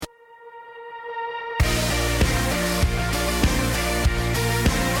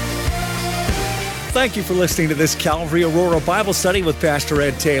Thank you for listening to this Calvary Aurora Bible study with Pastor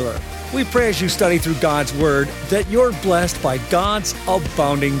Ed Taylor. We pray as you study through God's Word that you're blessed by God's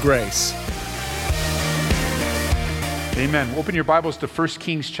abounding grace. Amen. Open your Bibles to 1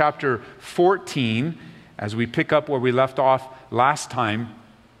 Kings chapter 14 as we pick up where we left off last time.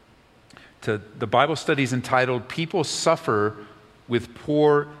 The Bible study is entitled, People Suffer with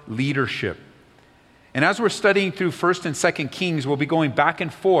Poor Leadership. And as we're studying through 1st and 2nd Kings, we'll be going back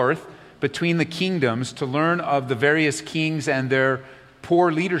and forth between the kingdoms to learn of the various kings and their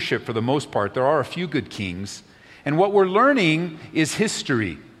poor leadership for the most part. There are a few good kings. And what we're learning is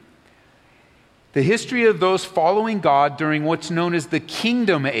history. The history of those following God during what's known as the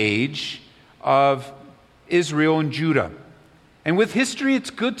kingdom age of Israel and Judah. And with history,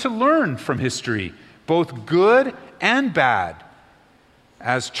 it's good to learn from history, both good and bad.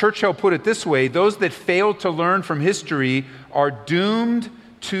 As Churchill put it this way, those that fail to learn from history are doomed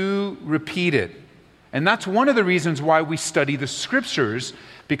to repeat it. And that's one of the reasons why we study the Scriptures,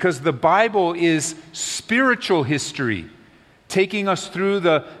 because the Bible is spiritual history, taking us through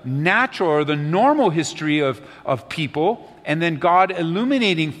the natural or the normal history of people, and then God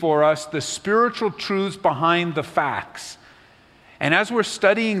illuminating for us the spiritual truths behind the facts. And as we're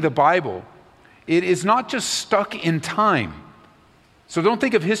studying the Bible, it is not just stuck in time. So don't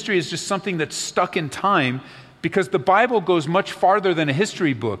think of history as just something that's stuck in time, because the Bible goes much farther than a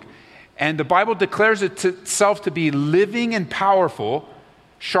history book. And the Bible declares itself to be living and powerful,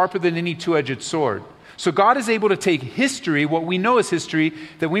 sharper than any two-edged sword. So God is able to take history, what we know as history,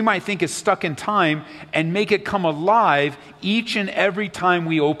 that we might think is stuck in time, and make it come alive each and every time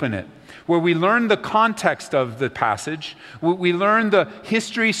we open it. Where we learn the context of the passage, we learn the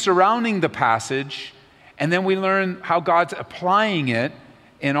history surrounding the passage, and then we learn how God's applying it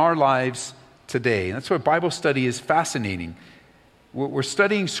in our lives today. And that's why Bible study is fascinating. We're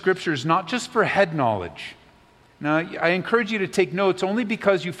studying scriptures not just for head knowledge. Now, I encourage you to take notes only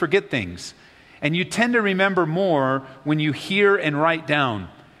because you forget things. And you tend to remember more when you hear and write down.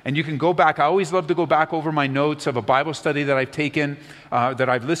 And you can go back. I always love to go back over my notes of a Bible study that I've taken, that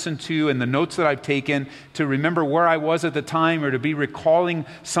I've listened to, and the notes that I've taken to remember where I was at the time, or to be recalling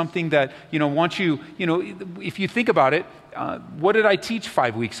something that, once if you think about it, what did I teach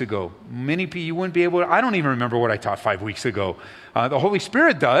 5 weeks ago? Many people, you wouldn't be able to, I don't even remember what I taught 5 weeks ago. The Holy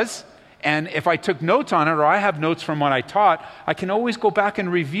Spirit does. And if I took notes on it, or I have notes from what I taught, I can always go back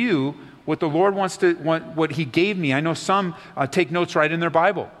and review what the Lord what He gave me. I know some take notes right in their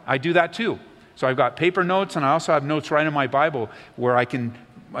Bible. I do that too. So I've got paper notes, and I also have notes right in my Bible where I can,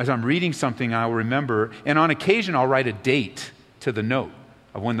 as I'm reading something, I'll remember. And on occasion, I'll write a date to the note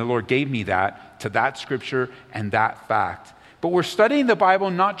of when the Lord gave me that, to that scripture and that fact. But we're studying the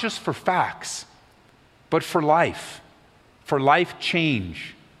Bible not just for facts, but for life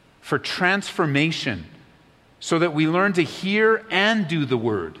change, for transformation, so that we learn to hear and do the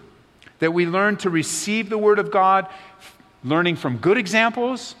Word. That we learn to receive the Word of God, learning from good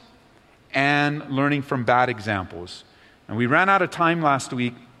examples and learning from bad examples. And we ran out of time last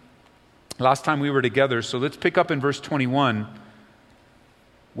time we were together, so let's pick up in verse 21,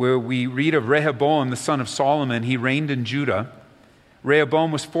 where we read of Rehoboam, the son of Solomon. He reigned in Judah.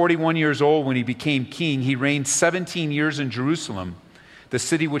 Rehoboam was 41 years old when he became king. He reigned 17 years in Jerusalem, the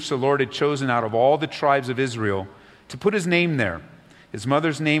city which the Lord had chosen out of all the tribes of Israel to put His name there. His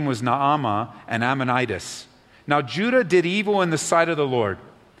mother's name was Naamah, an Ammonitess. Now Judah did evil in the sight of the Lord,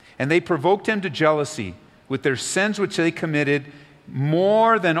 and they provoked Him to jealousy with their sins which they committed,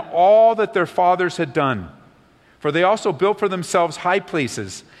 more than all that their fathers had done. For they also built for themselves high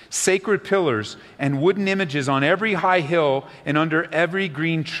places, sacred pillars, and wooden images on every high hill and under every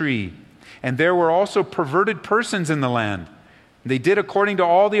green tree. And there were also perverted persons in the land. They did according to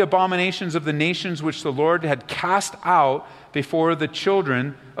all the abominations of the nations which the Lord had cast out before the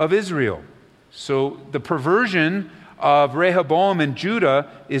children of Israel. So the perversion of Rehoboam and Judah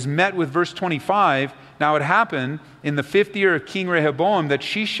is met with verse 25. Now it happened in the 5th year of King Rehoboam that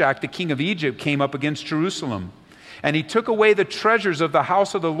Shishak, the king of Egypt, came up against Jerusalem. And he took away the treasures of the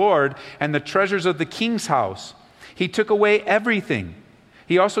house of the Lord and the treasures of the king's house. He took away everything.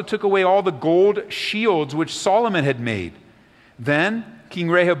 He also took away all the gold shields which Solomon had made. Then King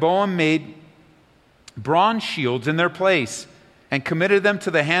Rehoboam made bronze shields in their place and committed them to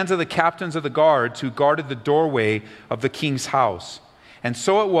the hands of the captains of the guards who guarded the doorway of the king's house. And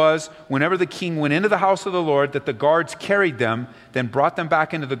so it was, whenever the king went into the house of the Lord, that the guards carried them, then brought them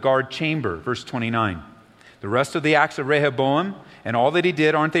back into the guard chamber. Verse 29. The rest of the acts of Rehoboam and all that he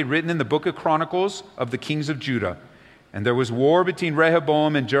did, aren't they written in the book of Chronicles of the kings of Judah? And there was war between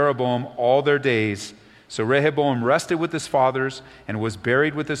Rehoboam and Jeroboam all their days. So Rehoboam rested with his fathers and was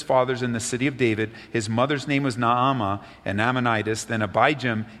buried with his fathers in the city of David. His mother's name was Naamah, an Ammonitess. Then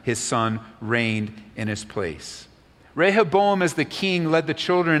Abijam, his son, reigned in his place. Rehoboam, as the king, led the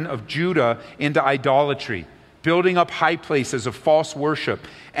children of Judah into idolatry, building up high places of false worship,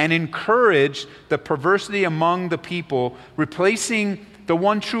 and encouraged the perversity among the people, replacing the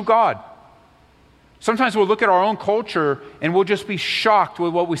one true God. Sometimes we'll look at our own culture and we'll just be shocked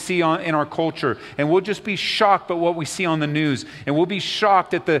with what we see in our culture. And we'll just be shocked by what we see on the news. And we'll be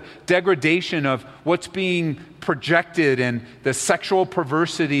shocked at the degradation of what's being projected and the sexual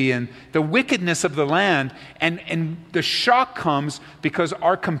perversity and the wickedness of the land. And the shock comes because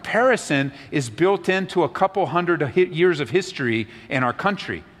our comparison is built into a couple hundred years of history in our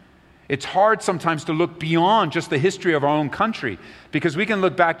country. It's hard sometimes to look beyond just the history of our own country, because we can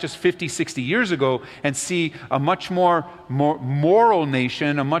look back just 50, 60 years ago and see a much more moral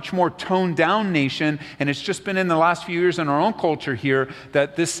nation, a much more toned down nation, and it's just been in the last few years in our own culture here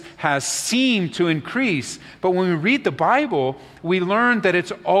that this has seemed to increase. But when we read the Bible, we learn that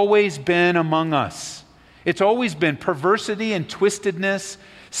it's always been among us. It's always been perversity and twistedness,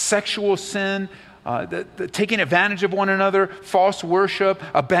 sexual sin, taking advantage of one another, false worship,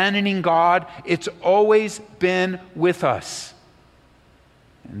 abandoning God. It's always been with us.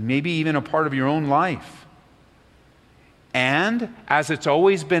 And maybe even a part of your own life. And as it's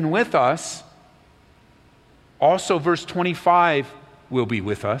always been with us, also verse 25 will be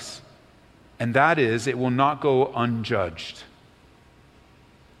with us. And that is, it will not go unjudged.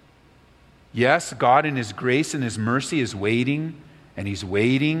 Yes, God in His grace and His mercy is waiting, and He's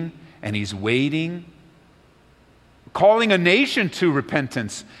waiting, and He's waiting, calling a nation to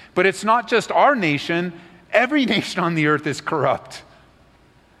repentance. But it's not just our nation. Every nation on the earth is corrupt.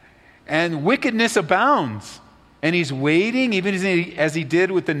 And wickedness abounds. And He's waiting, even as He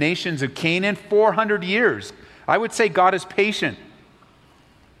did with the nations of Canaan, 400 years. I would say God is patient.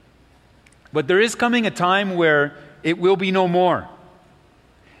 But there is coming a time where it will be no more.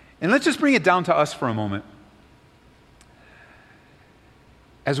 And let's just bring it down to us for a moment.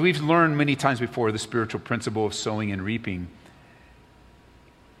 As we've learned many times before, the spiritual principle of sowing and reaping,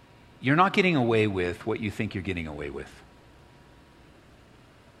 you're not getting away with what you think you're getting away with.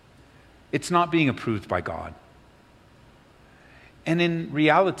 It's not being approved by God. And in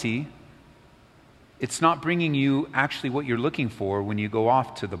reality, it's not bringing you actually what you're looking for when you go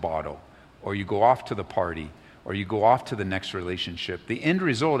off to the bottle, or you go off to the party, or you go off to the next relationship. The end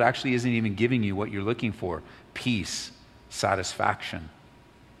result actually isn't even giving you what you're looking for: peace, satisfaction,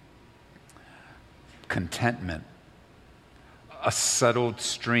 contentment, a settled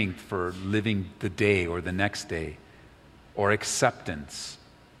strength for living the day or the next day, or acceptance.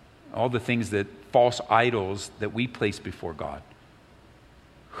 All the things that false idols that we place before God,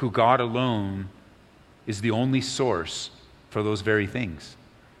 who God alone is the only source for those very things.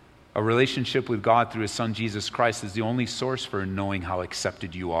 A relationship with God through His Son Jesus Christ is the only source for knowing how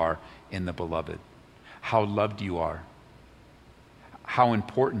accepted you are in the Beloved, how loved you are, how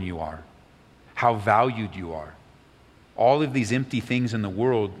important you are, how valued you are. All of these empty things in the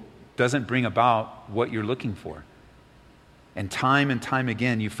world doesn't bring about what you're looking for. And time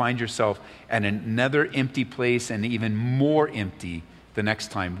again, you find yourself at another empty place, and even more empty the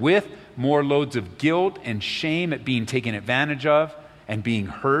next time, with more loads of guilt and shame at being taken advantage of and being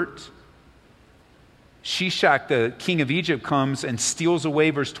hurt. Shishak, the king of Egypt, comes and steals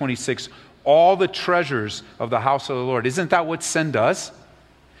away, verse 26, all the treasures of the house of the Lord. Isn't that what sin does?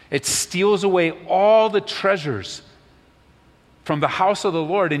 It steals away all the treasures from the house of the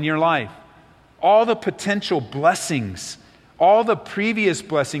Lord in your life. All the potential blessings, all the previous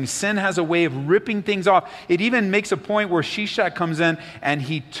blessings. Sin has a way of ripping things off. It even makes a point where Shishak comes in and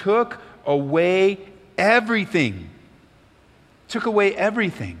he took away everything. Took away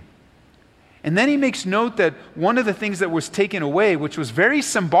everything. And then he makes note that one of the things that was taken away, which was very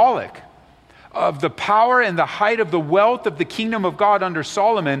symbolic of the power and the height of the wealth of the kingdom of God under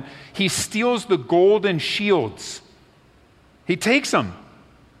Solomon, he steals the golden shields. He takes them.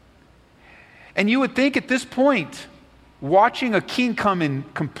 And you would think at this point, watching a king come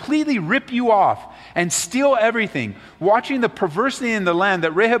and completely rip you off and steal everything, watching the perversity in the land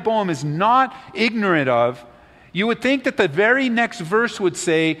that Rehoboam is not ignorant of, you would think that the very next verse would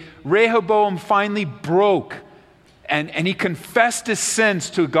say, Rehoboam finally broke and he confessed his sins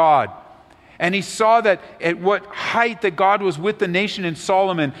to God. And he saw that at what height that God was with the nation in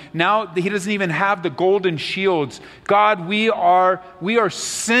Solomon. Now he doesn't even have the golden shields. God, we are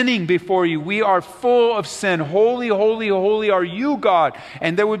sinning before you. We are full of sin. Holy, holy, holy are you, God.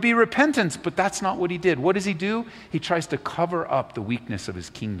 And there would be repentance, but that's not what he did. What does he do? He tries to cover up the weakness of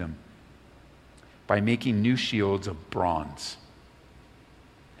his kingdom by making new shields of bronze.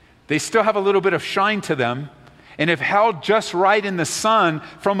 They still have a little bit of shine to them, and if held just right in the sun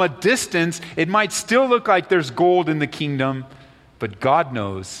from a distance, it might still look like there's gold in the kingdom, but God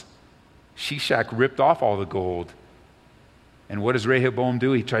knows Shishak ripped off all the gold. And what does Rehoboam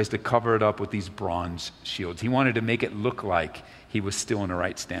do? He tries to cover it up with these bronze shields. He wanted to make it look like he was still in a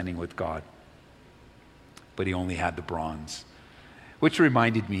right standing with God. But he only had the bronze. Which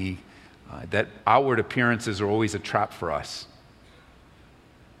reminded me that outward appearances are always a trap for us.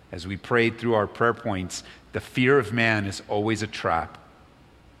 As we prayed through our prayer points, the fear of man is always a trap.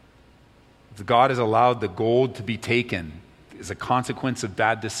 If God has allowed the gold to be taken as a consequence of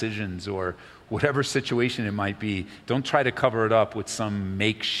bad decisions or whatever situation it might be, don't try to cover it up with some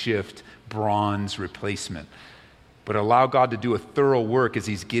makeshift bronze replacement. But allow God to do a thorough work as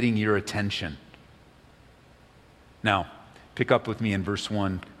he's getting your attention. Now, pick up with me in verse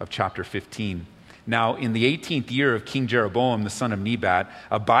 1 of chapter 15. Now, in the 18th year of King Jeroboam, the son of Nebat,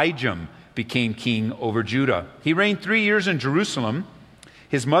 Abijam became king over Judah. He reigned 3 years in Jerusalem.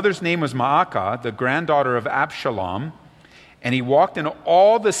 His mother's name was Maacah, the granddaughter of Absalom. And he walked in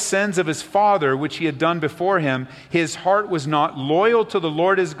all the sins of his father, which he had done before him. His heart was not loyal to the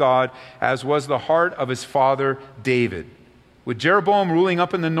Lord his God, as was the heart of his father David. With Jeroboam ruling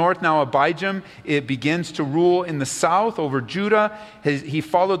up in the north, now Abijam, it begins to rule in the south over Judah. He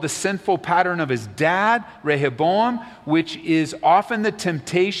followed the sinful pattern of his dad, Rehoboam, which is often the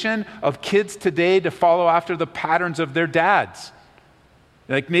temptation of kids today to follow after the patterns of their dads.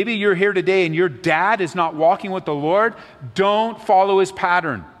 Like maybe you're here today and your dad is not walking with the Lord. Don't follow his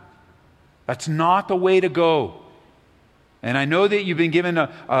pattern. That's not the way to go. And I know that you've been given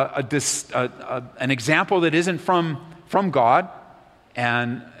an example that isn't from God.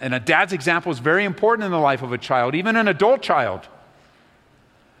 And a dad's example is very important in the life of a child, even an adult child.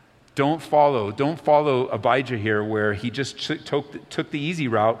 Don't follow Abijah here where he just took the easy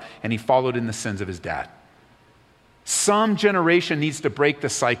route and he followed in the sins of his dad. Some generation needs to break the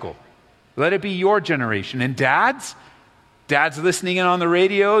cycle. Let it be your generation. And dads listening in on the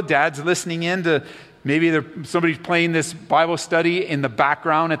radio, dads listening in to maybe somebody's playing this Bible study in the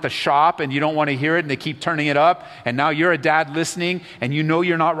background at the shop and you don't want to hear it and they keep turning it up. And now you're a dad listening and you know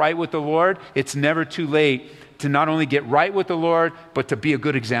you're not right with the Lord. It's never too late to not only get right with the Lord, but to be a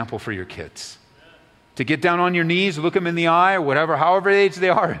good example for your kids. To get down on your knees, look them in the eye, or whatever, however age they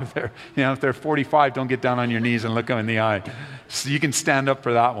are. If they're 45, don't get down on your knees and look them in the eye. So you can stand up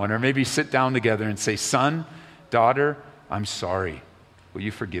for that one. Or maybe sit down together and say, son, daughter, I'm sorry. Will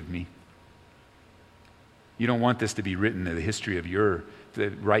you forgive me? You don't want this to be written in the history of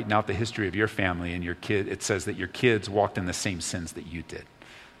writing out the history of your family and your kid. It says that your kids walked in the same sins that you did,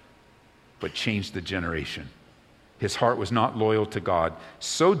 but changed the generation. His heart was not loyal to God.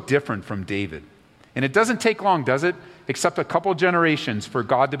 So different from David. And it doesn't take long, does it? Except a couple generations for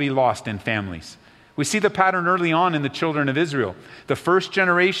God to be lost in families. We see the pattern early on in the children of Israel. The first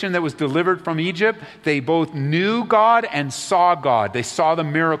generation that was delivered from Egypt, they both knew God and saw God. They saw the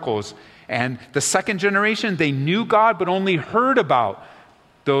miracles. And the second generation, they knew God but only heard about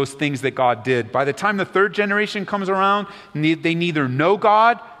those things that God did. By the time the third generation comes around, they neither know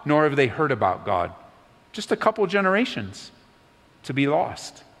God nor have they heard about God. Just a couple generations to be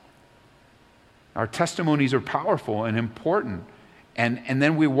lost. Our testimonies are powerful and important. And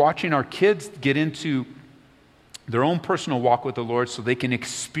then we're watching our kids get into their own personal walk with the Lord so they can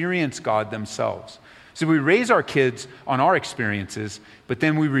experience God themselves. So we raise our kids on our experiences, but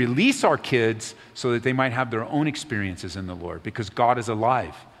then we release our kids so that they might have their own experiences in the Lord because God is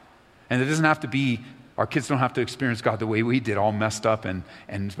alive. And it doesn't have to be, our kids don't have to experience God the way we did, all messed up,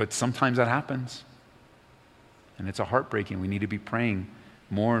 but sometimes that happens. And it's a heartbreaking. We need to be praying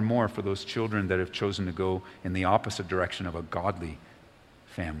more and more for those children that have chosen to go in the opposite direction of a godly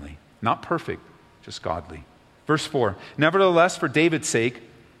family. Not perfect, just godly. Verse 4, nevertheless, for David's sake,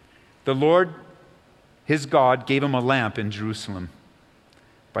 the Lord, his God, gave him a lamp in Jerusalem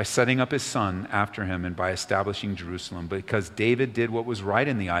by setting up his son after him and by establishing Jerusalem, because David did what was right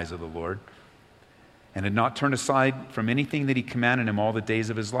in the eyes of the Lord and had not turned aside from anything that he commanded him all the days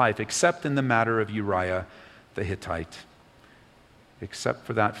of his life, except in the matter of Uriah the Hittite. Except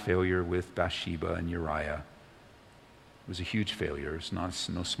for that failure with Bathsheba and Uriah. It was a huge failure. It's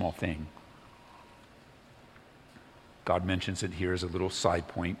no small thing. God mentions it here as a little side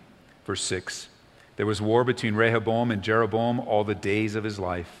point. Verse 6. There was war between Rehoboam and Jeroboam all the days of his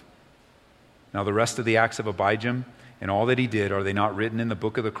life. Now the rest of the acts of Abijam and all that he did, are they not written in the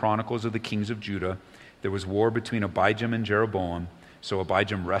book of the Chronicles of the kings of Judah? There was war between Abijam and Jeroboam. So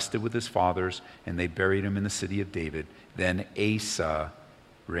Abijam rested with his fathers, and they buried him in the city of David. Then Asa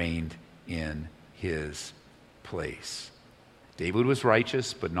reigned in his place. David was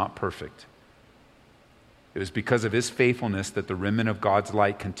righteous, but not perfect. It was because of his faithfulness that the remnant of God's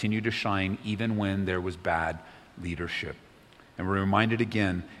light continued to shine even when there was bad leadership. And we're reminded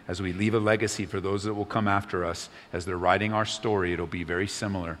again, as we leave a legacy for those that will come after us, as they're writing our story, it'll be very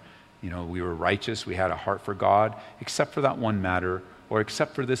similar. We were righteous, we had a heart for God, except for that one matter, or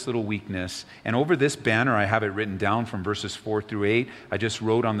except for this little weakness. And over this banner, I have it written down from verses 4 through 8. I just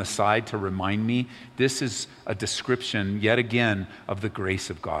wrote on the side to remind me, this is a description, yet again, of the grace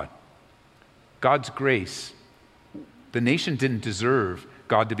of God. God's grace. The nation didn't deserve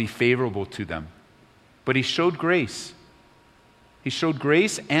God to be favorable to them, but he showed grace. He showed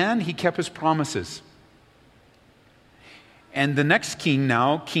grace and he kept his promises. And the next king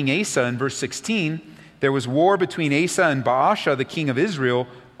now, King Asa, in verse 16, there was war between Asa and Baasha, the king of Israel,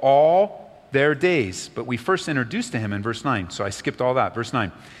 all their days. But we first introduced to him in verse 9, so I skipped all that. Verse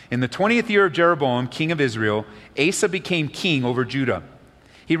 9. In the 20th year of Jeroboam, king of Israel, Asa became king over Judah.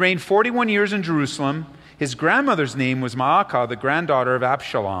 He reigned 41 years in Jerusalem. His grandmother's name was Maacah, the granddaughter of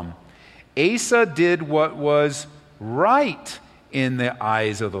Absalom. Asa did what was right in the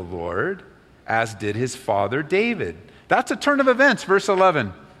eyes of the Lord, as did his father David. That's a turn of events, verse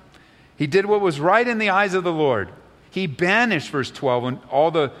 11. He did what was right in the eyes of the Lord. He banished, verse 12,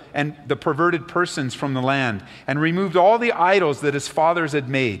 and the perverted persons from the land, and removed all the idols that his fathers had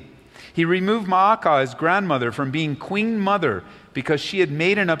made. He removed Maacah, his grandmother, from being queen mother, because she had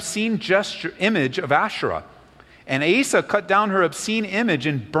made an obscene image of Asherah. And Asa cut down her obscene image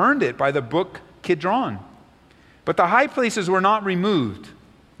and burned it by the brook Kidron. But the high places were not removed.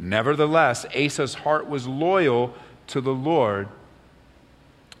 Nevertheless, Asa's heart was loyal to the Lord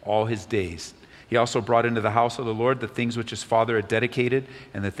all his days. He also brought into the house of the Lord the things which his father had dedicated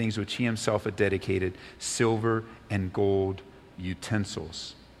and the things which he himself had dedicated, silver and gold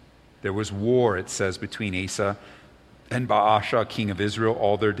utensils. There was war, it says, between Asa and Baasha, king of Israel,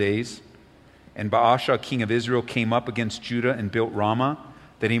 all their days. And Baasha, king of Israel, came up against Judah and built Ramah,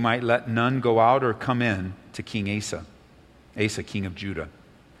 that he might let none go out or come in to King Asa, king of Judah.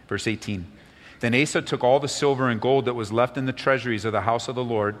 Verse 18. Then Asa took all the silver and gold that was left in the treasuries of the house of the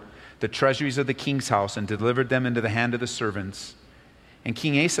Lord, the treasuries of the king's house, and delivered them into the hand of the servants. And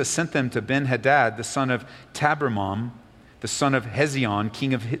King Asa sent them to Ben-Hadad, the son of Tabermom, the son of Hezion,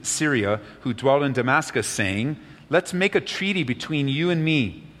 king of Syria, who dwelt in Damascus, saying, Let's make a treaty between you and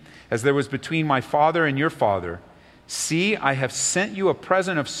me, as there was between my father and your father. See, I have sent you a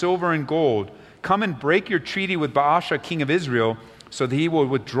present of silver and gold. Come and break your treaty with Baasha, king of Israel, so that he will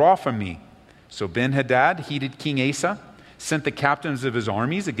withdraw from me. So Ben-Hadad heeded King Asa, sent the captains of his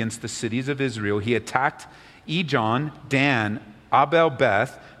armies against the cities of Israel. He attacked Ijon, Dan,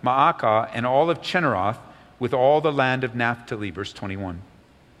 Abel-Beth, Maacah, and all of Chinneroth, with all the land of Naphtali. Verse 21.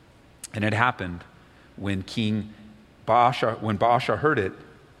 And it happened when Baasha heard it,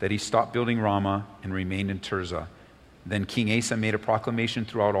 that he stopped building Ramah and remained in Tirzah. Then King Asa made a proclamation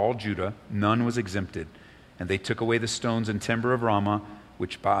throughout all Judah. None was exempted. And they took away the stones and timber of Ramah,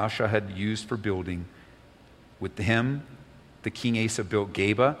 which Baasha had used for building. With him, the King Asa built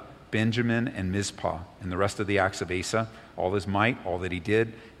Geba, Benjamin, and Mizpah, and the rest of the acts of Asa, all his might, all that he did,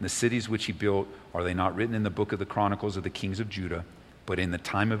 and the cities which he built, are they not written in the book of the Chronicles of the kings of Judah? But in the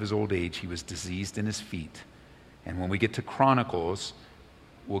time of his old age, he was diseased in his feet. And when we get to Chronicles,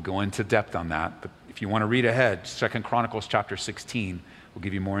 we'll go into depth on that. But if you want to read ahead, 2 Chronicles chapter 16 will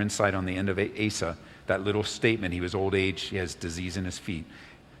give you more insight on the end of Asa. That little statement, he was old age, he has disease in his feet.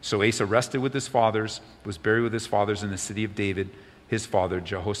 So Asa rested with his fathers, was buried with his fathers in the city of David. His father,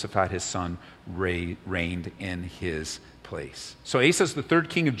 Jehoshaphat, his son, reigned in his place. So Asa's the third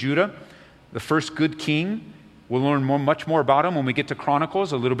king of Judah, the first good king. We'll learn much more about him when we get to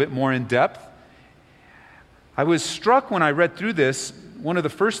Chronicles, a little bit more in depth. I was struck when I read through this, one of the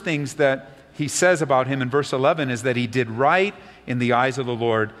first things that he says about him in verse 11 is that he did right in the eyes of the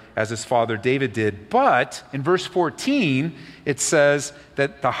Lord as his father David did. But in verse 14, it says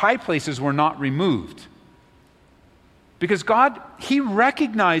that the high places were not removed. Because God, he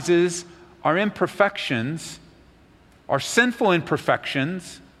recognizes our imperfections, our sinful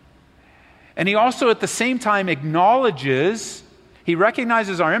imperfections, and he also at the same time he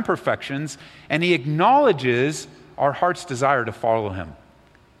recognizes our imperfections, and he acknowledges our heart's desire to follow him.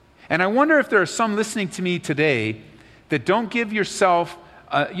 And I wonder if there are some listening to me today that don't you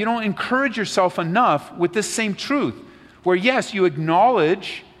don't encourage yourself enough with this same truth, where yes,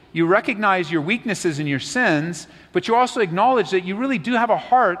 you recognize your weaknesses and your sins, but you also acknowledge that you really do have a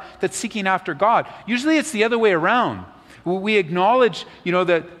heart that's seeking after God. Usually it's the other way around. We acknowledge,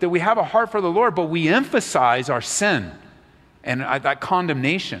 that we have a heart for the Lord, but we emphasize our sin and that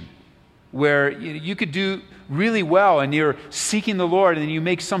condemnation. where you could do really well and you're seeking the Lord and you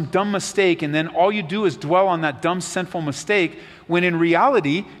make some dumb mistake and then all you do is dwell on that dumb, sinful mistake, when in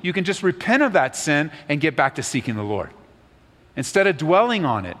reality, you can just repent of that sin and get back to seeking the Lord. Instead of dwelling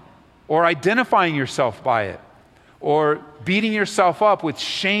on it or identifying yourself by it or beating yourself up with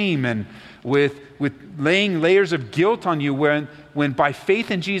shame and with laying layers of guilt on you when by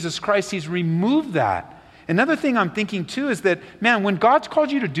faith in Jesus Christ, He's removed that. Another thing I'm thinking too is that, man, when God's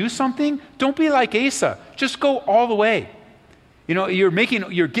called you to do something, don't be like Asa. Just go all the way. You're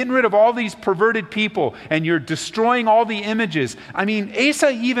getting rid of all these perverted people and you're destroying all the images. I mean,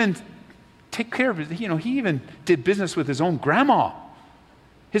 Asa even took care of it. He even did business with his own grandma.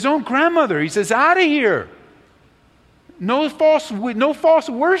 His own grandmother. He says, out of here. No false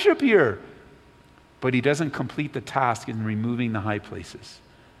worship here. But he doesn't complete the task in removing the high places.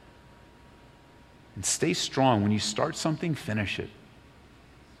 And stay strong. When you start something, finish it.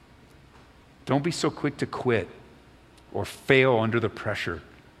 Don't be so quick to quit or fail under the pressure,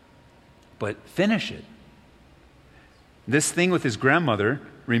 but finish it. This thing with his grandmother,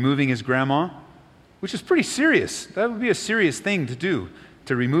 removing his grandma, which is pretty serious. That would be a serious thing to do,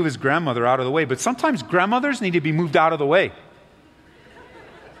 to remove his grandmother out of the way. But sometimes grandmothers need to be moved out of the way.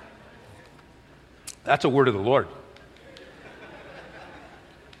 That's a word of the Lord.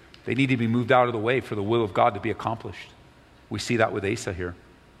 They need to be moved out of the way for the will of God to be accomplished. We see that with Asa here.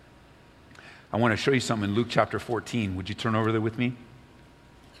 I want to show you something in Luke chapter 14. Would you turn over there with me?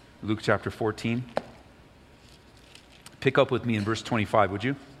 Luke chapter 14. Pick up with me in verse 25, would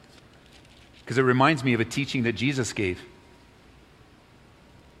you? Because it reminds me of a teaching that Jesus gave.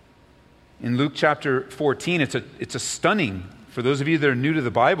 In Luke chapter 14, it's a stunning, for those of you that are new to the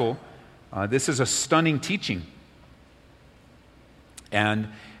Bible, this is a stunning teaching. And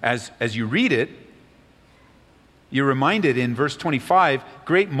as you read it, you're reminded in verse 25,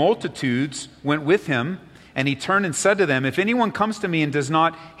 great multitudes went with him, and he turned and said to them, if anyone comes to me and does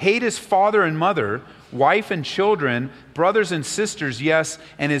not hate his father and mother, wife and children, brothers and sisters, yes,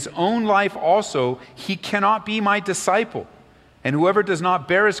 and his own life also, he cannot be my disciple. And whoever does not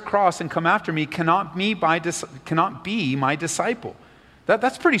bear his cross and come after me cannot be my disciple.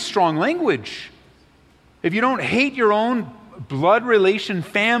 That's pretty strong language. If you don't hate your own blood relation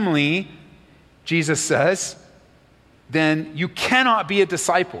family, Jesus says, then you cannot be a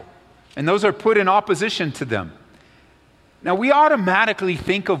disciple. And those are put in opposition to them. Now, we automatically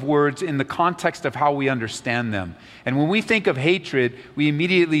think of words in the context of how we understand them. And when we think of hatred, we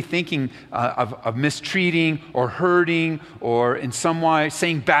immediately thinking of mistreating or hurting or in some way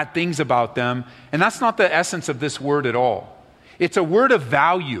saying bad things about them. And that's not the essence of this word at all. It's a word of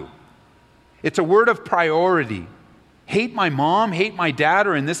value. It's a word of priority. Hate my mom, hate my dad,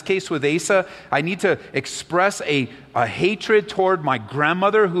 or in this case with Asa, I need to express a hatred toward my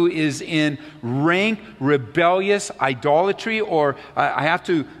grandmother who is in rank, rebellious idolatry, or I have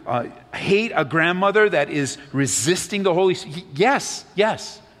to hate a grandmother that is resisting the Holy Spirit.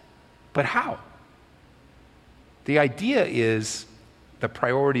 Yes. But how? The idea is the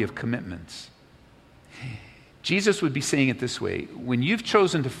priority of commitments. Jesus would be saying it this way: when you've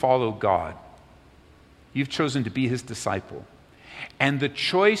chosen to follow God, you've chosen to be his disciple. And the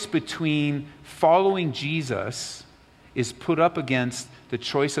choice between following Jesus is put up against the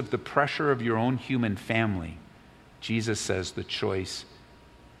choice of the pressure of your own human family. Jesus says the choice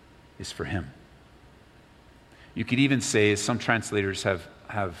is for him. You could even say, as some translators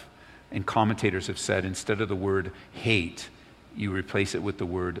have and commentators have said, instead of the word hate, you replace it with the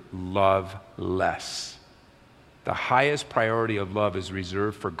word love less. The highest priority of love is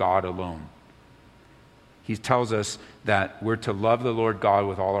reserved for God alone. He tells us that we're to love the Lord God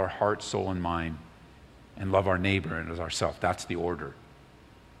with all our heart, soul, and mind, and love our neighbor as ourselves. That's the order.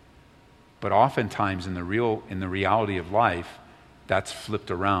 But oftentimes in the reality of life, that's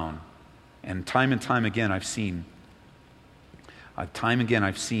flipped around. And time again, I've seen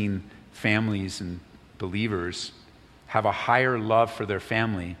families and believers have a higher love for their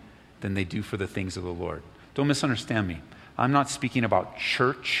family than they do for the things of the Lord. Don't misunderstand me. I'm not speaking about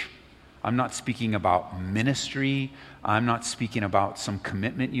church. I'm not speaking about ministry. I'm not speaking about some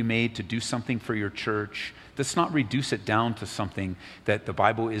commitment you made to do something for your church. Let's not reduce it down to something that the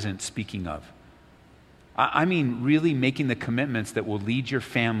Bible isn't speaking of. I mean really making the commitments that will lead your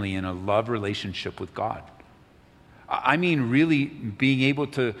family in a love relationship with God. I mean really being able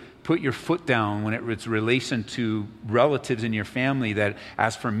to put your foot down when it's relation to relatives in your family, that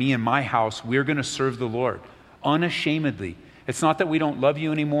as for me and my house, we're going to serve the Lord unashamedly. It's not that we don't love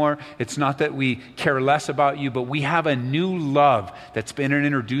you anymore. It's not that we care less about you, but we have a new love that's been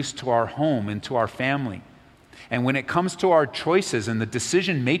introduced to our home and to our family. And when it comes to our choices and the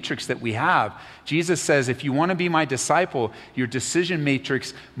decision matrix that we have, Jesus says, if you want to be my disciple, your decision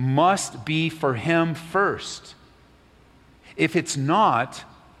matrix must be for him first. If it's not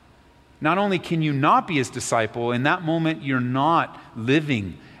only can you not be his disciple, in that moment you're not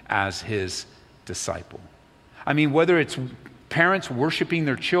living as his disciple. I mean, whether it's parents worshiping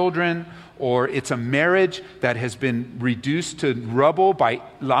their children, or it's a marriage that has been reduced to rubble by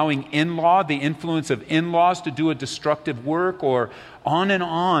allowing the influence of in-laws to do a destructive work, or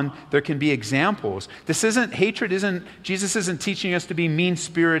on, there can be examples. Jesus isn't teaching us to be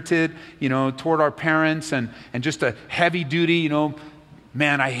mean-spirited, toward our parents and just a heavy duty,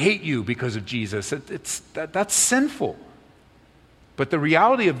 man, I hate you because of Jesus. That's sinful. But the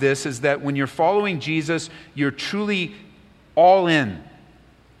reality of this is that when you're following Jesus, you're truly all in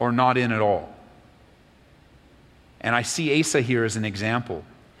or not in at all. And I see Asa here as an example.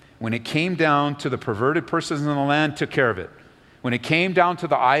 When it came down to the perverted persons in the land, took care of it. When it came down to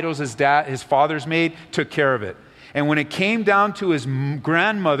the idols his father's made, took care of it. And when it came down to his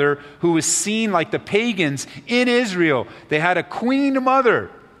grandmother, who was seen like the pagans in Israel, they had a queen mother.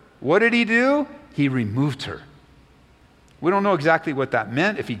 What did he do? He removed her. We don't know exactly what that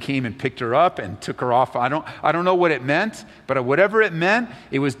meant, if he came and picked her up and took her off. I don't know what it meant, but whatever it meant,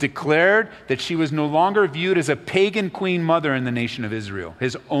 it was declared that she was no longer viewed as a pagan queen mother in the nation of Israel,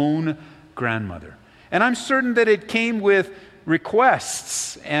 his own grandmother. And I'm certain that it came with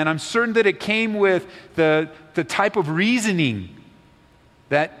requests, and I'm certain that it came with the type of reasoning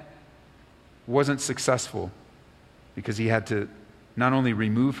that wasn't successful, because he had to not only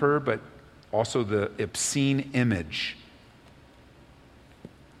remove her, but also the obscene image.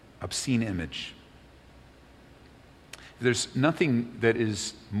 There's nothing that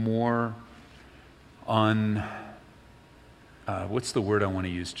is more what's the word I want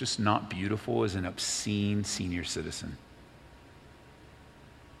to use? Just not beautiful as an obscene senior citizen.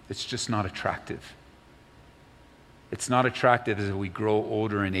 It's just not attractive. It's not attractive as we grow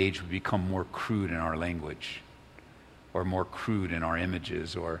older in age, we become more crude in our language, or more crude in our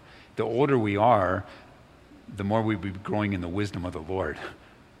images, or the older we are, the more we be growing in the wisdom of the Lord.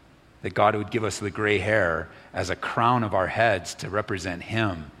 That God would give us the gray hair as a crown of our heads to represent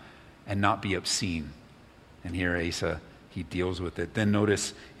him and not be obscene. And here Asa, he deals with it. Then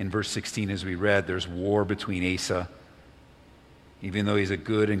notice in verse 16 as we read, there's war between Asa. Even though he's a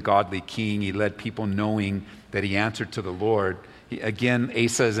good and godly king, he led people knowing that he answered to the Lord. Again,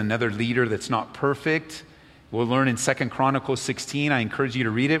 Asa is another leader that's not perfect. We'll learn in 2 Chronicles 16. I encourage you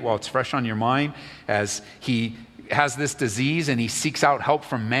to read it while it's fresh on your mind, as he has this disease and he seeks out help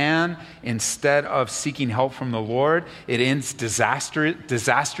from man instead of seeking help from the Lord. It ends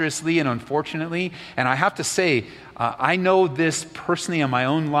disastrously and unfortunately. And I have to say, I know this personally in my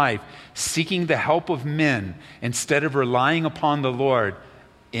own life. Seeking the help of men instead of relying upon the Lord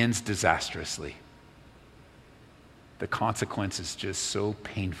ends disastrously. The consequence is just so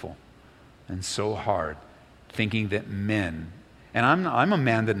painful and so hard, thinking that men, and I'm a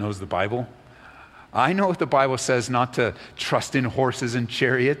man that knows the Bible. I know what the Bible says not to trust in horses and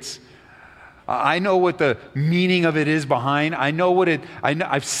chariots. I know what the meaning of it is behind.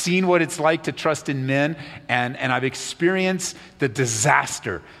 I've seen what it's like to trust in men, and I've experienced the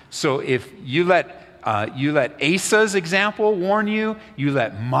disaster. So if you let Asa's example warn you, you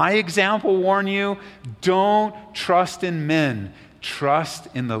let my example warn you, don't trust in men. Trust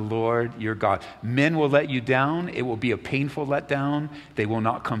in the Lord your God. Men will let you down. It will be a painful letdown. They will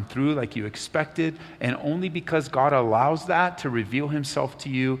not come through like you expected. And only because God allows that to reveal himself to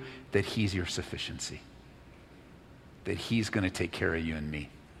you, that he's your sufficiency. That he's going to take care of you and me.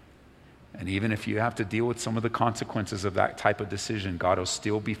 And even if you have to deal with some of the consequences of that type of decision, God will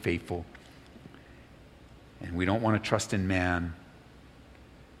still be faithful. And we don't want to trust in man.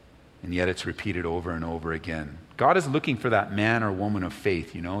 And yet it's repeated over and over again. God is looking for that man or woman of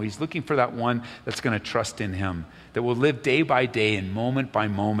faith, He's looking for that one that's going to trust in him, that will live day by day and moment by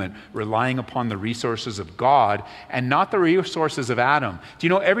moment, relying upon the resources of God and not the resources of Adam. Do you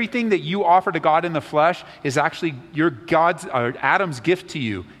know everything that you offer to God in the flesh is actually Adam's gift to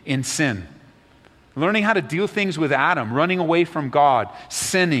you in sin? Learning how to deal things with Adam, running away from God,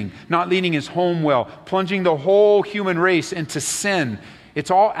 sinning, not leading his home well, plunging the whole human race into sin.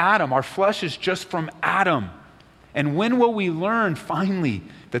 It's all Adam. Our flesh is just from Adam. And when will we learn finally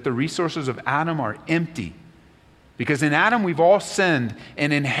that the resources of Adam are empty? Because in Adam we've all sinned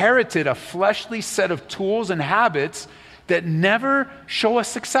and inherited a fleshly set of tools and habits that never show us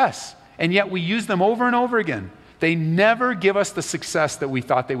success. And yet we use them over and over again. They never give us the success that we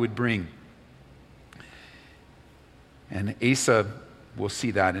thought they would bring. And Asa we'll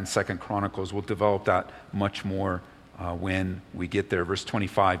see that in 2 Chronicles. We'll develop that much more when we get there. Verse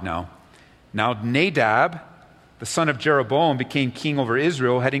 25 now. Now Nadab, the son of Jeroboam, became king over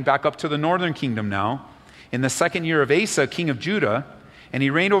Israel, heading back up to the northern kingdom now, in the 2nd year of Asa, king of Judah, and he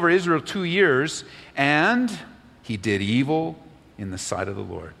reigned over Israel 2 years, and he did evil in the sight of the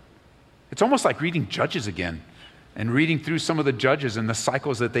Lord. It's almost like reading Judges again and reading through some of the judges and the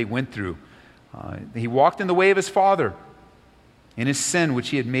cycles that they went through. He walked in the way of his father, in his sin, which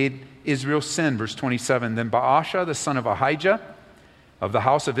he had made Israel sin. Verse 27, then Baasha, the son of Ahijah, of the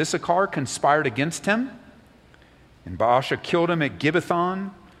house of Issachar, conspired against him. And Baasha killed him at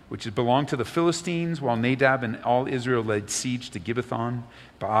Gibbethon, which belonged to the Philistines, while Nadab and all Israel laid siege to Gibbethon.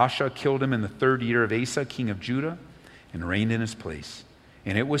 Baasha killed him in the 3rd year of Asa, king of Judah, and reigned in his place.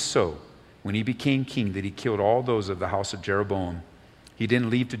 And it was so, when he became king, that he killed all those of the house of Jeroboam. He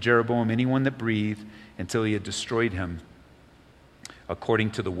didn't leave to Jeroboam anyone that breathed until he had destroyed him,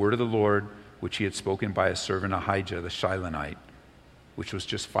 according to the word of the Lord, which he had spoken by his servant Ahijah the Shilonite, which was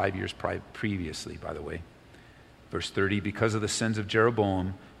just 5 years previously, by the way. Verse 30, because of the sins of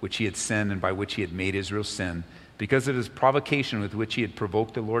Jeroboam, which he had sinned and by which he had made Israel sin, because of his provocation with which he had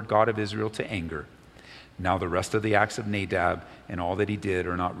provoked the Lord God of Israel to anger. Now the rest of the acts of Nadab and all that he did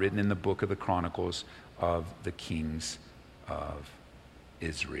are not written in the book of the Chronicles of the kings of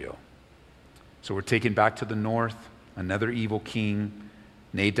Israel. So we're taken back to the north, another evil king.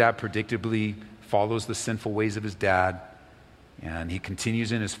 Nadab predictably follows the sinful ways of his dad, and he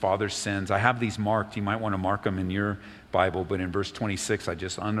continues in his father's sins. I have these marked. You might want to mark them in your Bible, but in verse 26, I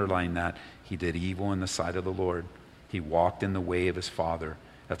just underlined that. He did evil in the sight of the Lord. He walked in the way of his father.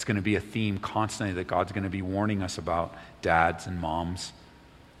 That's going to be a theme constantly that God's going to be warning us about, dads and moms.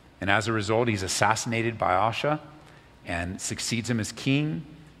 And as a result, he's assassinated by Baasha and succeeds him as king.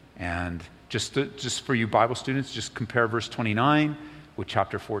 And just for you Bible students, just compare verse 29 with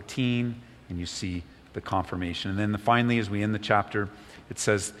chapter 14, and you see the confirmation. And then finally, as we end the chapter, it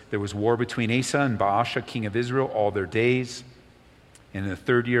says, there was war between Asa and Baasha, king of Israel, all their days. And in the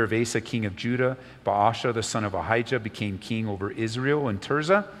 3rd year of Asa, king of Judah, Baasha, the son of Ahijah, became king over Israel in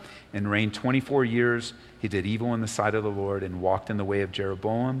Tirzah and reigned 24 years. He did evil in the sight of the Lord and walked in the way of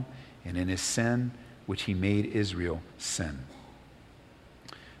Jeroboam and in his sin, which he made Israel sin.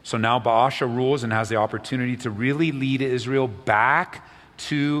 So now Baasha rules and has the opportunity to really lead Israel back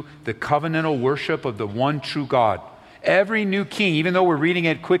to the covenantal worship of the one true God. Every new king, even though we're reading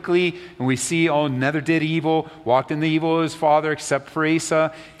it quickly and we see, neither did evil, walked in the evil of his father except for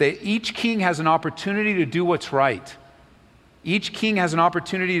Asa, that each king has an opportunity to do what's right. Each king has an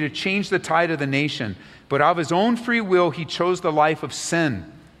opportunity to change the tide of the nation. But of his own free will, he chose the life of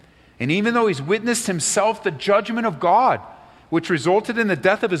sin. And even though he's witnessed himself the judgment of God, which resulted in the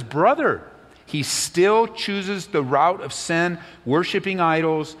death of his brother, he still chooses the route of sin, worshiping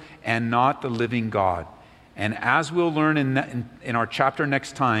idols and not the living God. And as we'll learn in our chapter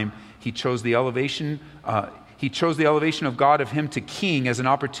next time, he chose the elevation of God of him to king as an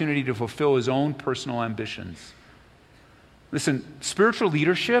opportunity to fulfill his own personal ambitions. Listen, spiritual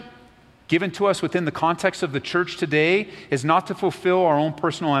leadership given to us within the context of the church today is not to fulfill our own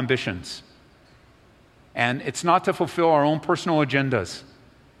personal ambitions. And it's not to fulfill our own personal agendas.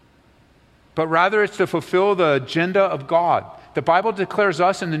 But rather it's to fulfill the agenda of God. The Bible declares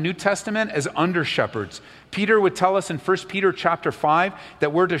us in the New Testament as under-shepherds. Peter would tell us in 1 Peter chapter 5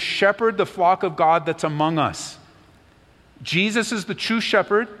 that we're to shepherd the flock of God that's among us. Jesus is the true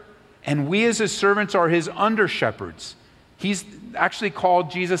shepherd, and we as his servants are his under-shepherds. He's actually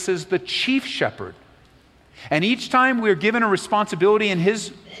called, Jesus is the chief shepherd. And each time we're given a responsibility in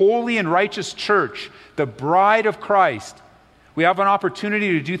his holy and righteous church, the bride of Christ, we have an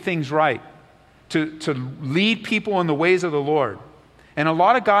opportunity to do things right. To lead people in the ways of the Lord. And a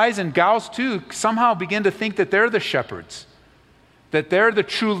lot of guys and gals too somehow begin to think that they're the shepherds, that they're the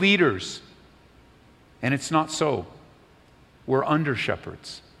true leaders. And it's not so. We're under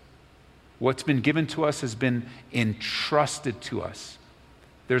shepherds. What's been given to us has been entrusted to us.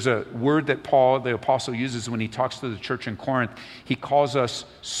 There's a word that Paul, the apostle, uses when he talks to the church in Corinth. He calls us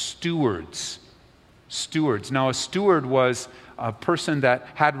stewards. Stewards. Now, a steward was a person that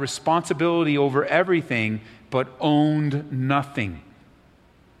had responsibility over everything but owned nothing.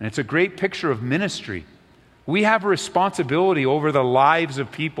 And it's a great picture of ministry. We have a responsibility over the lives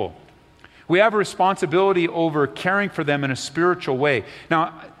of people. We have a responsibility over caring for them in a spiritual way.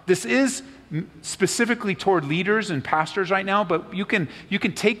 Now, this is specifically toward leaders and pastors right now, but you can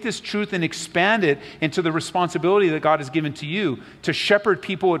take this truth and expand it into the responsibility that God has given to you to shepherd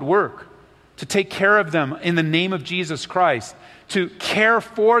people at work, to take care of them in the name of Jesus Christ, to care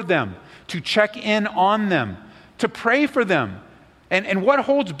for them, to check in on them, to pray for them, And what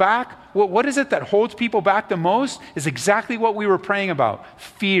holds back, what is it that holds people back the most is exactly what we were praying about,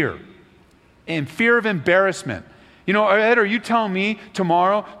 fear. And fear of embarrassment. You know, Ed, are you telling me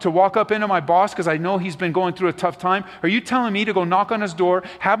tomorrow to walk up into my boss because I know he's been going through a tough time? Are you telling me to go knock on his door,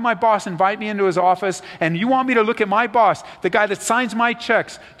 have my boss invite me into his office, and you want me to look at my boss, the guy that signs my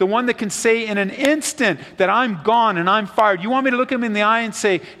checks, the one that can say in an instant that I'm gone and I'm fired? You want me to look him in the eye and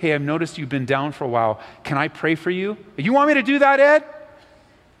say, hey, I've noticed you've been down for a while. Can I pray for you? You want me to do that, Ed?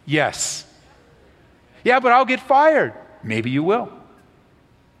 Yes. Yeah, but I'll get fired. Maybe you will.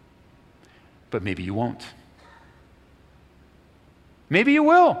 But maybe you won't. Maybe you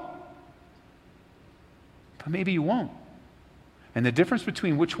will. But maybe you won't. And the difference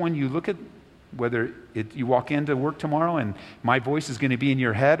between which one you look at, whether you walk into work tomorrow and my voice is going to be in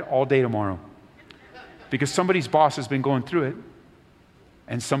your head all day tomorrow. Because somebody's boss has been going through it,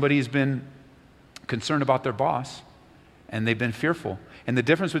 and somebody's been concerned about their boss, and they've been fearful. And the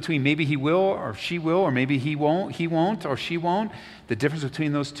difference between maybe he will or she will, or maybe he won't or she won't, the difference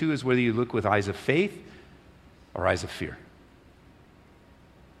between those two is whether you look with eyes of faith or eyes of fear.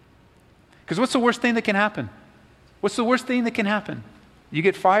 Because what's the worst thing that can happen? What's the worst thing that can happen? You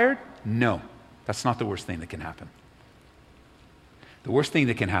get fired? No, that's not the worst thing that can happen. The worst thing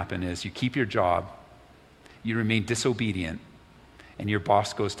that can happen is you keep your job, you remain disobedient, and your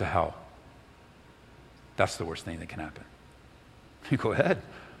boss goes to hell. That's the worst thing that can happen. You go ahead.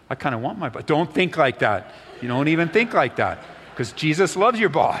 I kind of want my boss. Don't think like that. You don't even think like that, because Jesus loves your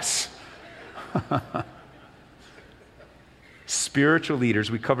boss. Spiritual leaders,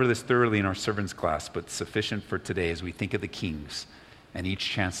 we cover this thoroughly in our servants class, but sufficient for today as we think of the kings and each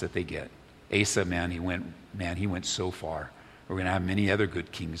chance that they get. Asa, he went so far. We're going to have many other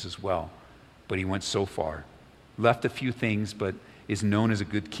good kings as well, but he went so far. Left a few things, but is known as a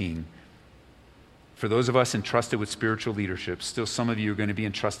good king. For those of us entrusted with spiritual leadership, still some of you are going to be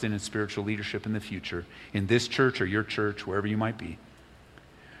entrusted in spiritual leadership in the future, in this church or your church, wherever you might be.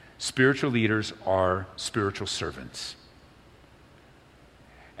 Spiritual leaders are spiritual servants.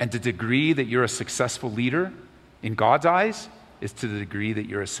 And the degree that you're a successful leader in God's eyes is to the degree that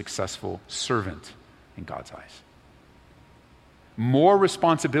you're a successful servant in God's eyes. More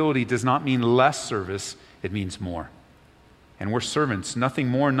responsibility does not mean less service, it means more. And we're servants, nothing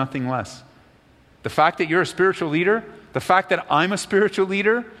more, nothing less. The fact that you're a spiritual leader, the fact that I'm a spiritual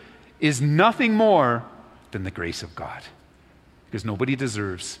leader, is nothing more than the grace of God. Because nobody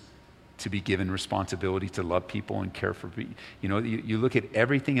deserves to be given responsibility to love people and care for people. You know, you look at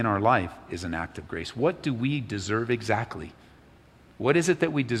everything in our life is an act of grace. What do we deserve exactly? What is it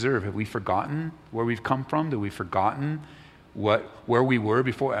that we deserve? Have we forgotten where we've come from? Have we forgotten where we were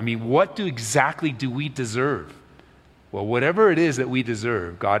before? I mean, what exactly do we deserve? Well, whatever it is that we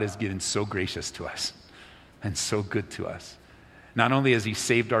deserve, God has given so gracious to us and so good to us. Not only has he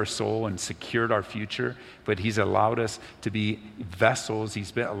saved our soul and secured our future, but he's allowed us to be vessels.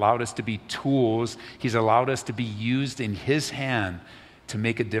 He's allowed us to be tools. He's allowed us to be used in his hand to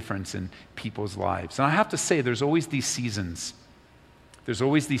make a difference in people's lives. And I have to say, there's always these seasons. There's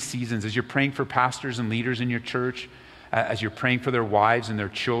always these seasons as you're praying for pastors and leaders in your church, as you're praying for their wives and their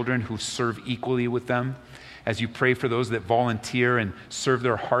children who serve equally with them, as you pray for those that volunteer and serve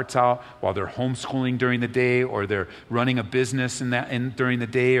their hearts out while they're homeschooling during the day, or they're running a business during the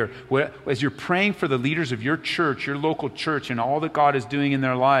day, or as you're praying for the leaders of your church, your local church, and all that God is doing in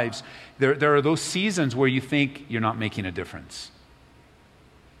their lives, there are those seasons where you think you're not making a difference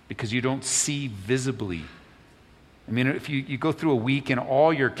because you don't see visibly. I mean, if you go through a week and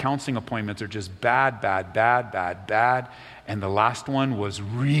all your counseling appointments are just bad, and the last one was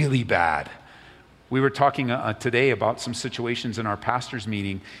really bad. We were talking today about some situations in our pastor's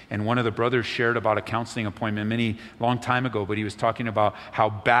meeting, and one of the brothers shared about a counseling appointment long time ago, but he was talking about how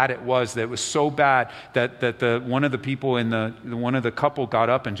bad it was, that it was so bad that one of the people one of the couple got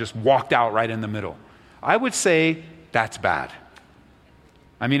up and just walked out right in the middle. I would say that's bad.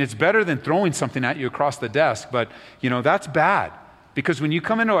 I mean, it's better than throwing something at you across the desk, but, that's bad. Because when you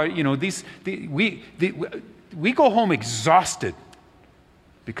come into our, we go home exhausted.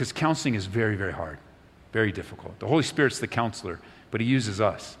 Because counseling is very, very hard, very difficult. The Holy Spirit's the counselor, but he uses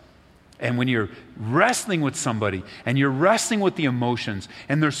us. And when you're wrestling with somebody and you're wrestling with the emotions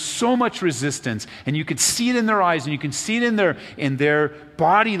and there's so much resistance and you can see it in their eyes and you can see it in their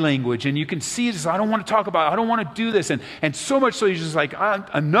body language and you can see it as, I don't want to talk about it, I don't want to do this. And so much so you're just like,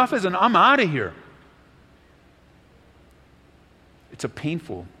 enough is I'm out of here. It's a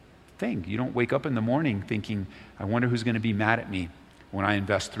painful thing. You don't wake up in the morning thinking, I wonder who's going to be mad at me when I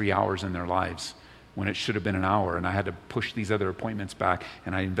invest 3 hours in their lives, when it should have been an hour, and I had to push these other appointments back,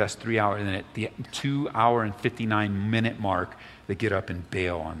 and I invest 3 hours, and at the 2 hour and 59 minute mark, they get up and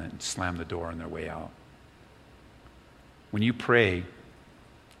bail on it and slam the door on their way out. When you pray,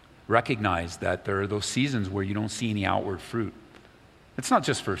 recognize that there are those seasons where you don't see any outward fruit. It's not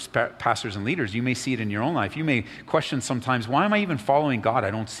just for pastors and leaders. You may see it in your own life. You may question sometimes, why am I even following God?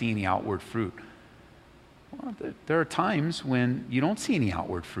 I don't see any outward fruit. Well, there are times when you don't see any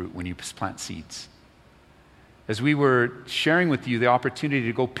outward fruit when you plant seeds. As we were sharing with you the opportunity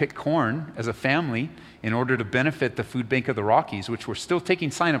to go pick corn as a family in order to benefit the Food Bank of the Rockies, which we're still taking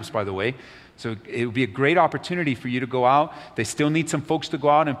signups, by the way. So it would be a great opportunity for you to go out. They still need some folks to go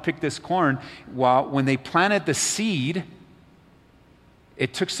out and pick this corn. When they planted the seed,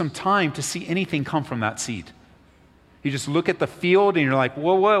 it took some time to see anything come from that seed. You just look at the field and you're like,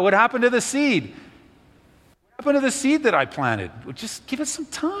 whoa, what happened to the seed? What happened to the seed that I planted? Well, just give it some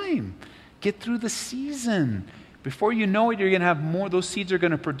time. Get through the season. Before you know it, you're going to have more. Those seeds are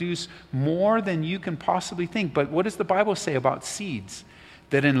going to produce more than you can possibly think. But what does the Bible say about seeds?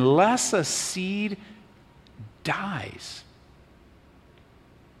 That unless a seed dies,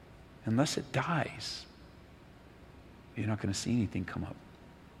 unless it dies, you're not going to see anything come up.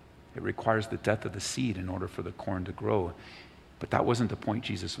 It requires the death of the seed in order for the corn to grow. But that wasn't the point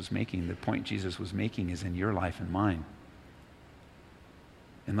Jesus was making. The point Jesus was making is in your life and mine.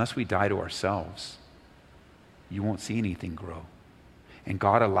 Unless we die to ourselves, you won't see anything grow. And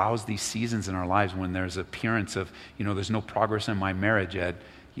God allows these seasons in our lives when there's appearance of, there's no progress in my marriage, Ed,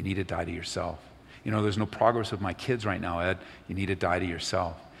 you need to die to yourself. There's no progress with my kids right now, Ed, you need to die to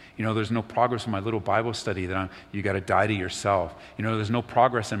yourself. There's no progress in my little Bible study you got to die to yourself. There's no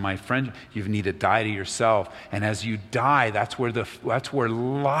progress in my friend, you need to die to yourself. And as you die, that's where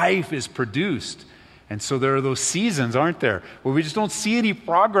life is produced. And so there are those seasons, aren't there, where we just don't see any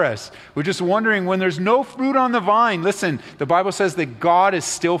progress. We're just wondering when there's no fruit on the vine. Listen, the Bible says that God is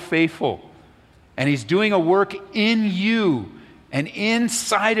still faithful. And He's doing a work in you and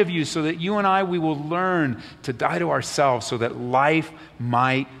inside of you so that you and I, we will learn to die to ourselves so that life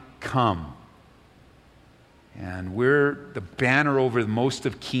might come. And the banner over most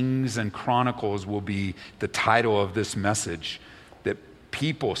of Kings and Chronicles will be the title of this message, that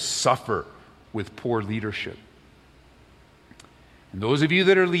people suffer with poor leadership. And those of you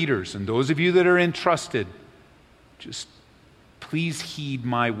that are leaders and those of you that are entrusted, just please heed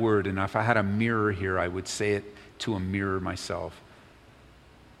my word. And if I had a mirror here, I would say it to a mirror myself.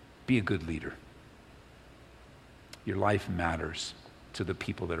 Be a good leader. Your life matters to the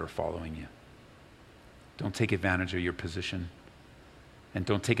people that are following you. Don't take advantage of your position. And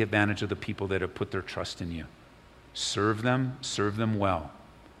don't take advantage of the people that have put their trust in you. Serve them well.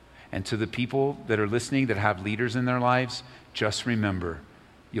 And to the people that are listening that have leaders in their lives, just remember,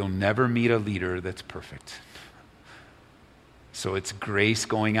 you'll never meet a leader that's perfect. So it's grace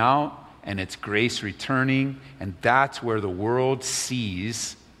going out and it's grace returning, and that's where the world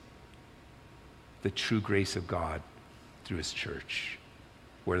sees the true grace of God through His church,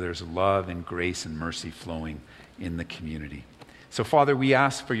 where there's love and grace and mercy flowing in the community. So, Father, we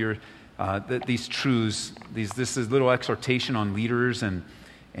ask for your these truths. This is little exhortation on leaders and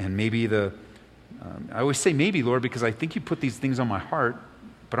maybe I always say maybe, Lord, because I think you put these things on my heart,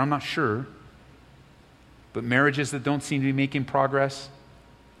 but I'm not sure. But marriages that don't seem to be making progress,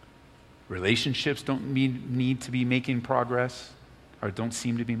 relationships don't need to be making progress, or don't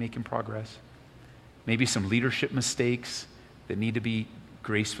seem to be making progress. Maybe some leadership mistakes that need to be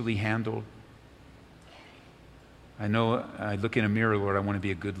gracefully handled. I know I look in a mirror, Lord, I want to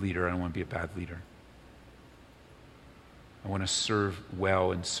be a good leader. I don't want to be a bad leader. I want to serve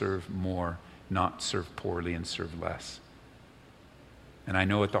well and serve more, not serve poorly and serve less. And I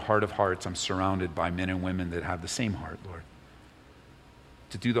know at the heart of hearts, I'm surrounded by men and women that have the same heart, Lord,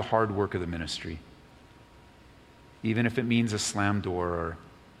 to do the hard work of the ministry. Even if it means a slam door or,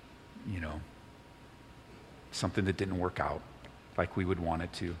 something that didn't work out like we would want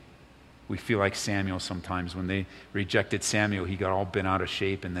it to. We feel like Samuel sometimes. When they rejected Samuel, he got all bent out of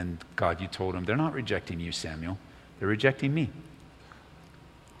shape, and then, God, you told him, they're not rejecting you, Samuel. They're rejecting me.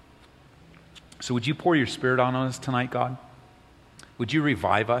 So would you pour your Spirit on us tonight, God? Would you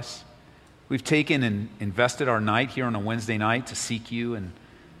revive us? We've taken and invested our night here on a Wednesday night to seek you and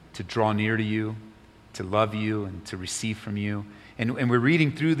to draw near to you, to love you and to receive from you. And we're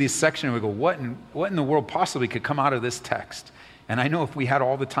reading through this section and we go, what in the world possibly could come out of this text? And I know if we had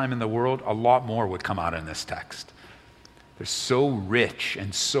all the time in the world, a lot more would come out in this text. They're so rich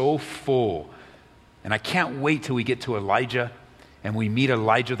and so full. And I can't wait till we get to Elijah and we meet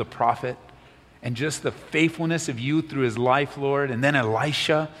Elijah the prophet and just the faithfulness of you through his life, Lord, and then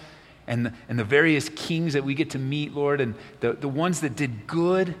Elisha and the various kings that we get to meet, Lord, and the ones that did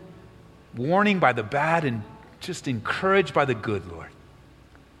good, warning by the bad and just encouraged by the good, Lord.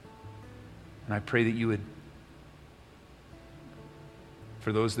 And I pray that you would,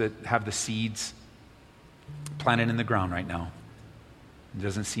 for those that have the seeds planted in the ground right now, there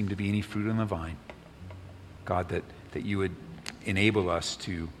doesn't seem to be any fruit on the vine, God, that you would enable us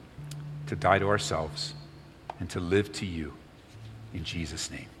to die to ourselves and to live to you. In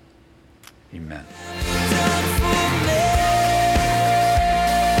Jesus' name, amen.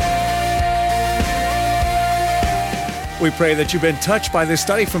 We pray that you've been touched by this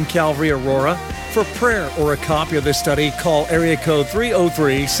study from Calvary Aurora. For prayer or a copy of this study, call area code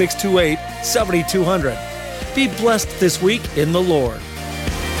 303-628-7200. Be blessed this week in the Lord.